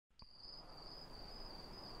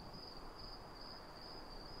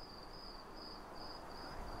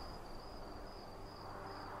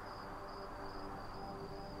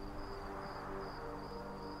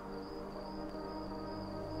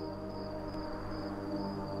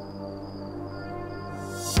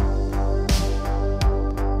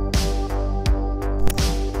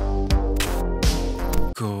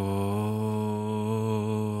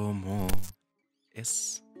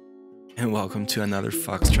welcome to another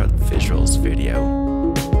Foxtrot Visuals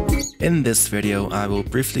video. In this video, I will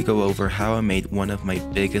briefly go over how I made one of my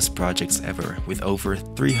biggest projects ever, with over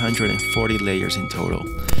 340 layers in total.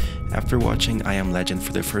 After watching I Am Legend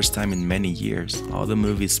for the first time in many years, all the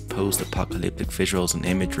movie's post-apocalyptic visuals and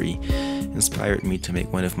imagery inspired me to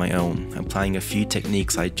make one of my own, applying a few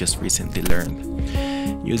techniques I just recently learned.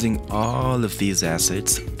 Using all of these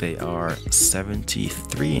assets, they are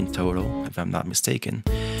 73 in total, if I'm not mistaken,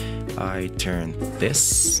 I turned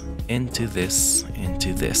this into this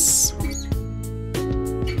into this.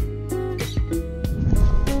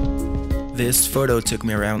 This photo took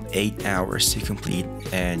me around 8 hours to complete,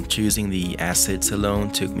 and choosing the assets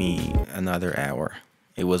alone took me another hour.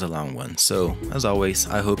 It was a long one, so as always,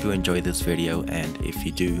 I hope you enjoyed this video, and if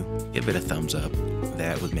you do, give it a thumbs up.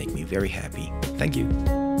 That would make me very happy. Thank you.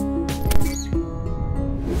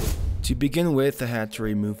 To begin with, I had to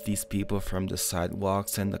remove these people from the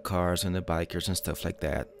sidewalks and the cars and the bikers and stuff like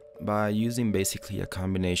that by using basically a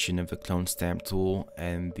combination of the clone stamp tool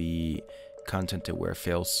and the content aware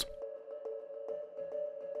fills.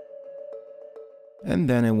 And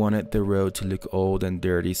then I wanted the road to look old and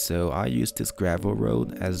dirty, so I used this gravel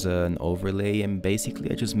road as an overlay, and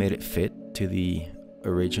basically I just made it fit to the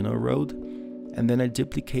original road. And then I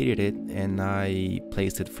duplicated it and I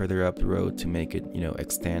placed it further up the road to make it,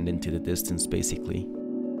 extend into the distance basically.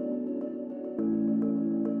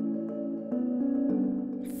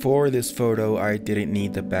 For this photo, I didn't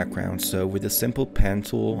need the background, so with a simple pen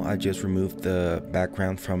tool, I just removed the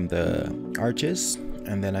background from the arches,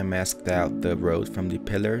 and then I masked out the road from the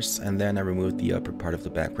pillars, and then I removed the upper part of the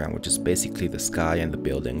background, which is basically the sky and the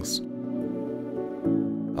buildings.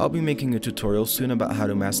 I'll be making a tutorial soon about how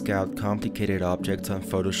to mask out complicated objects on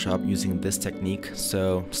Photoshop using this technique,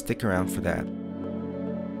 so stick around for that.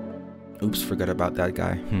 Oops, forgot about that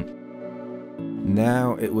guy.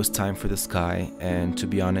 Now it was time for the sky, and to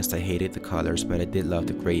be honest I hated the colors, but I did love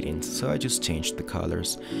the gradients, so I just changed the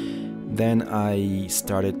colors. Then I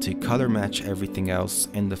started to color match everything else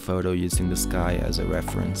in the photo using the sky as a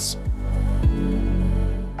reference.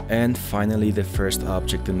 And finally, the first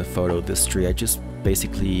object in the photo, this tree, I just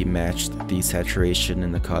basically matched the saturation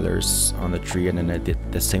and the colors on the tree, and then I did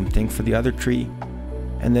the same thing for the other tree.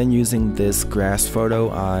 And then using this grass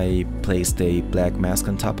photo, I placed a black mask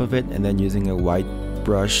on top of it, and then using a white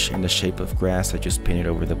brush in the shape of grass, I just painted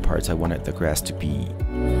over the parts I wanted the grass to be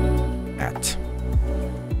at.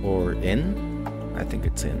 Or in? I think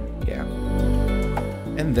it's in, yeah.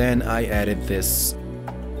 And then I added this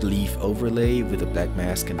leaf overlay with a black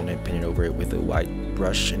mask, and then I painted over it with a white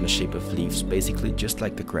brush in the shape of leaves, basically just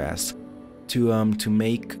like the grass, to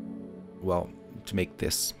make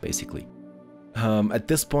this basically. At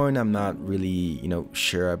this point I'm not really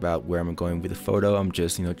sure about where I'm going with the photo. I'm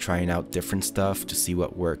just trying out different stuff to see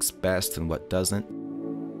what works best and what doesn't.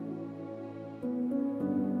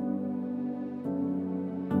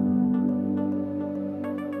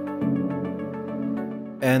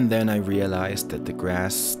 And then I realized that the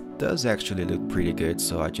grass does actually look pretty good,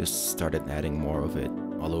 so I just started adding more of it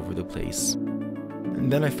all over the place.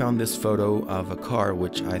 And then I found this photo of a car,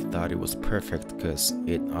 which I thought it was perfect because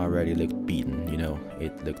it already looked beaten,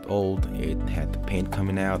 it looked old, it had the paint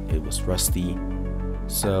coming out, it was rusty.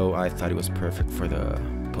 So I thought it was perfect for the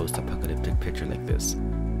post-apocalyptic picture like this.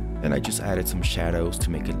 And I just added some shadows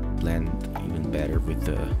to make it blend even better with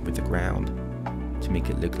the ground, to make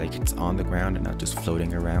it look like it's on the ground and not just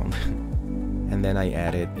floating around. And then I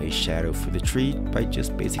added a shadow for the tree by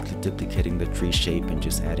just basically duplicating the tree shape and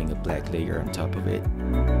just adding a black layer on top of it.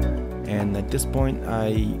 And at this point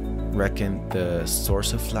I reckon the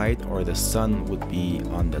source of light, or the sun, would be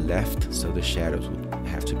on the left, so the shadows would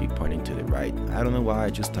have to be pointing to the right. I don't know why, I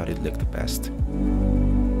just thought it looked the best.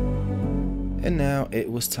 And now it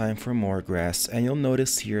was time for more grass, and you'll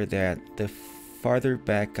notice here that the farther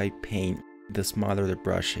back I paint, the smaller the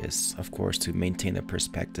brush is, of course, to maintain a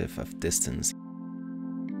perspective of distance.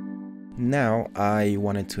 Now I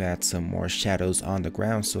wanted to add some more shadows on the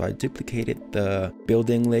ground, so I duplicated the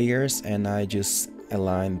building layers and I just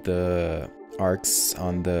aligned the arcs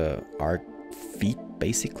on the arc feet,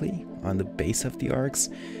 basically on the base of the arcs,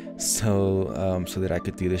 so that I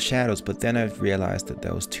could do the shadows. But then I realized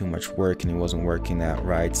that was too much work and it wasn't working out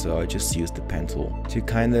right, so I just used the pen tool to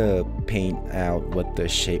kind of paint out what the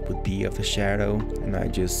shape would be of the shadow, and I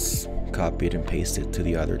just copied and pasted to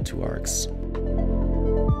the other two arcs.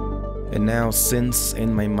 And now, since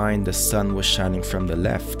in my mind the sun was shining from the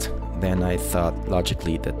left, then I thought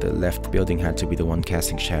logically that the left building had to be the one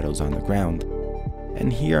casting shadows on the ground.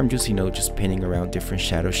 And here I'm just painting around different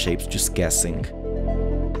shadow shapes, just guessing.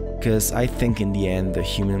 because I think in the end the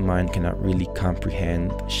human mind cannot really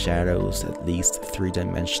comprehend shadows, at least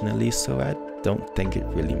three-dimensionally, so I don't think it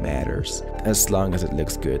really matters, as long as it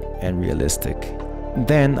looks good and realistic.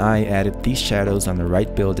 Then I added these shadows on the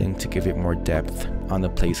right building to give it more depth on the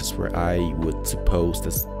places where I would suppose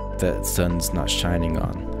the sun's not shining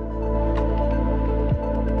on.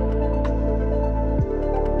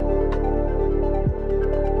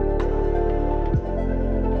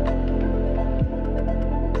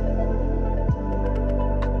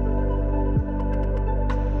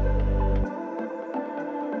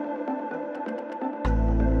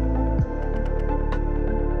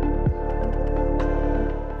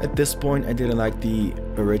 At this point, I didn't like the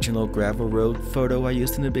original gravel road photo I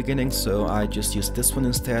used in the beginning, so I just used this one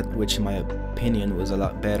instead, which in my opinion was a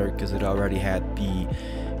lot better because it already had the,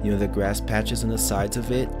 the grass patches on the sides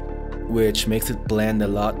of it, which makes it blend a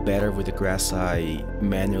lot better with the grass I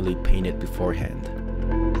manually painted beforehand.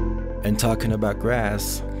 And talking about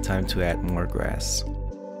grass, time to add more grass.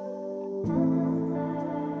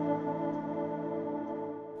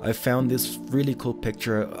 I found this really cool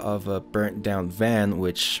picture of a burnt down van,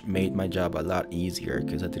 which made my job a lot easier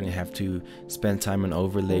because I didn't have to spend time on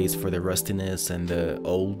overlays for the rustiness and the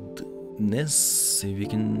oldness, if you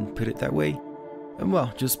can put it that way. And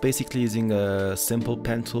well, just basically using a simple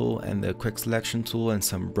pen tool and the quick selection tool and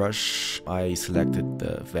some brush, I selected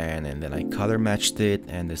the van and then I color matched it,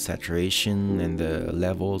 and the saturation and the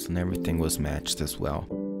levels and everything was matched as well.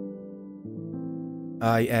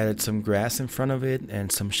 I added some grass in front of it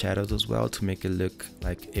and some shadows as well to make it look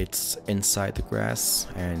like it's inside the grass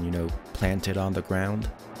and, planted on the ground.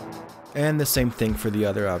 And the same thing for the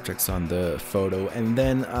other objects on the photo. And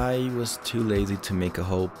then I was too lazy to make a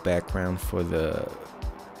whole background for the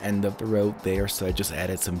end of the road there, so I just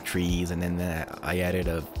added some trees, and then I added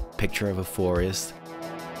a picture of a forest.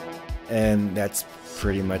 And that's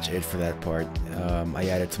pretty much it for that part. I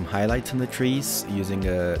added some highlights in the trees using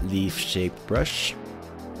a leaf-shaped brush.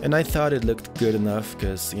 And I thought it looked good enough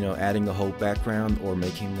because, adding a whole background or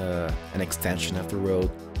making an extension of the road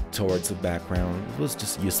towards the background was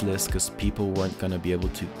just useless because people weren't going to be able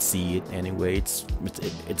to see it anyway.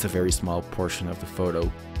 It's a very small portion of the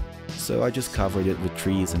photo. So I just covered it with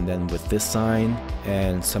trees and then with this sign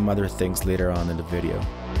and some other things later on in the video.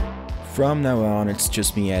 From now on, it's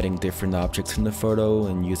just me adding different objects in the photo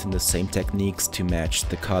and using the same techniques to match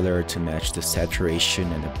the color, to match the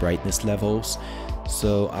saturation and the brightness levels.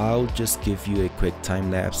 So I'll just give you a quick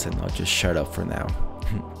time lapse and I'll just shut up for now.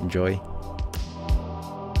 Enjoy.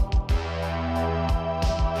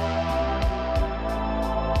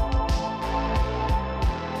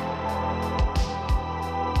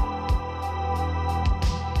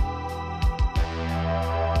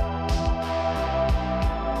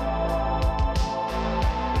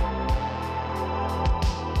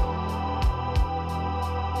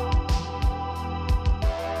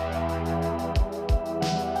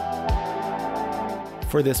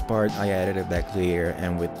 For this part, I added a back layer,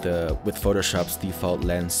 and with Photoshop's default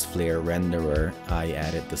lens flare renderer, I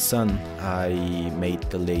added the sun. I made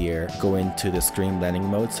the layer go into the screen blending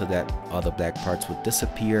mode so that all the black parts would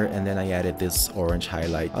disappear, and then I added this orange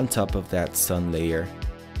highlight on top of that sun layer.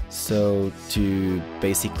 So to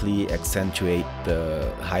basically accentuate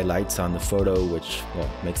the highlights on the photo, which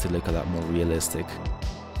makes it look a lot more realistic,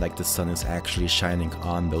 like the sun is actually shining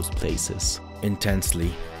on those places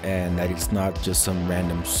intensely, and that it's not just some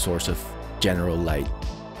random source of general light.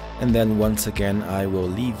 And then once again, I will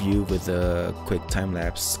leave you with a quick time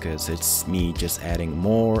lapse because it's me just adding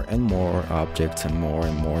more and more objects and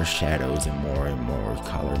more shadows and more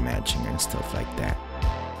color matching and stuff like that.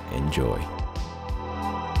 Enjoy.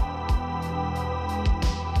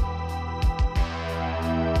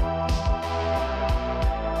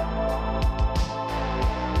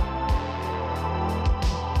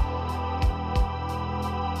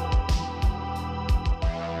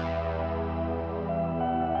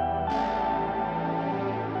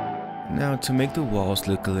 Now, to make the walls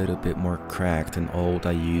look a little bit more cracked and old,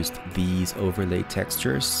 I used these overlay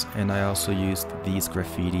textures, and I also used these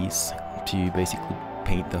graffitis to basically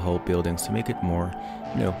paint the whole buildings to make it more,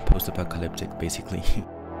 post-apocalyptic basically.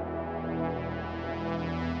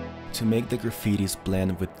 To make the graffitis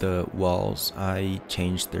blend with the walls, I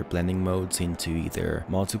changed their blending modes into either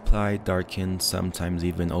multiply, darken, sometimes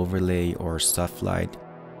even overlay or soft light.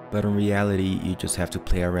 But in reality, you just have to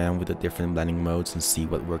play around with the different blending modes and see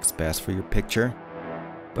what works best for your picture.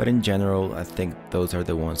 But in general, I think those are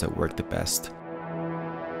the ones that work the best.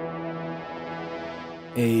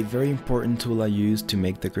 A very important tool I use to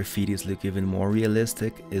make the graffitis look even more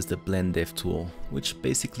realistic is the blend diff tool, which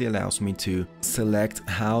basically allows me to select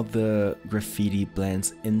how the graffiti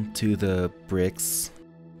blends into the bricks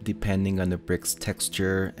depending on the brick's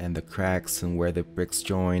texture and the cracks and where the bricks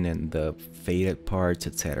join and the faded parts,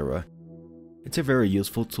 etc. It's a very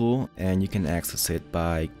useful tool, and you can access it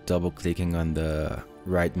by double clicking on the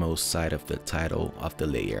rightmost side of the title of the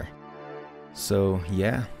layer. So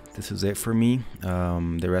yeah, this is it for me.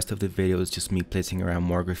 The rest of the video is just me placing around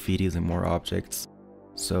more graffitis and more objects.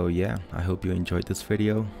 So yeah, I hope you enjoyed this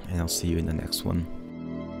video, and I'll see you in the next one.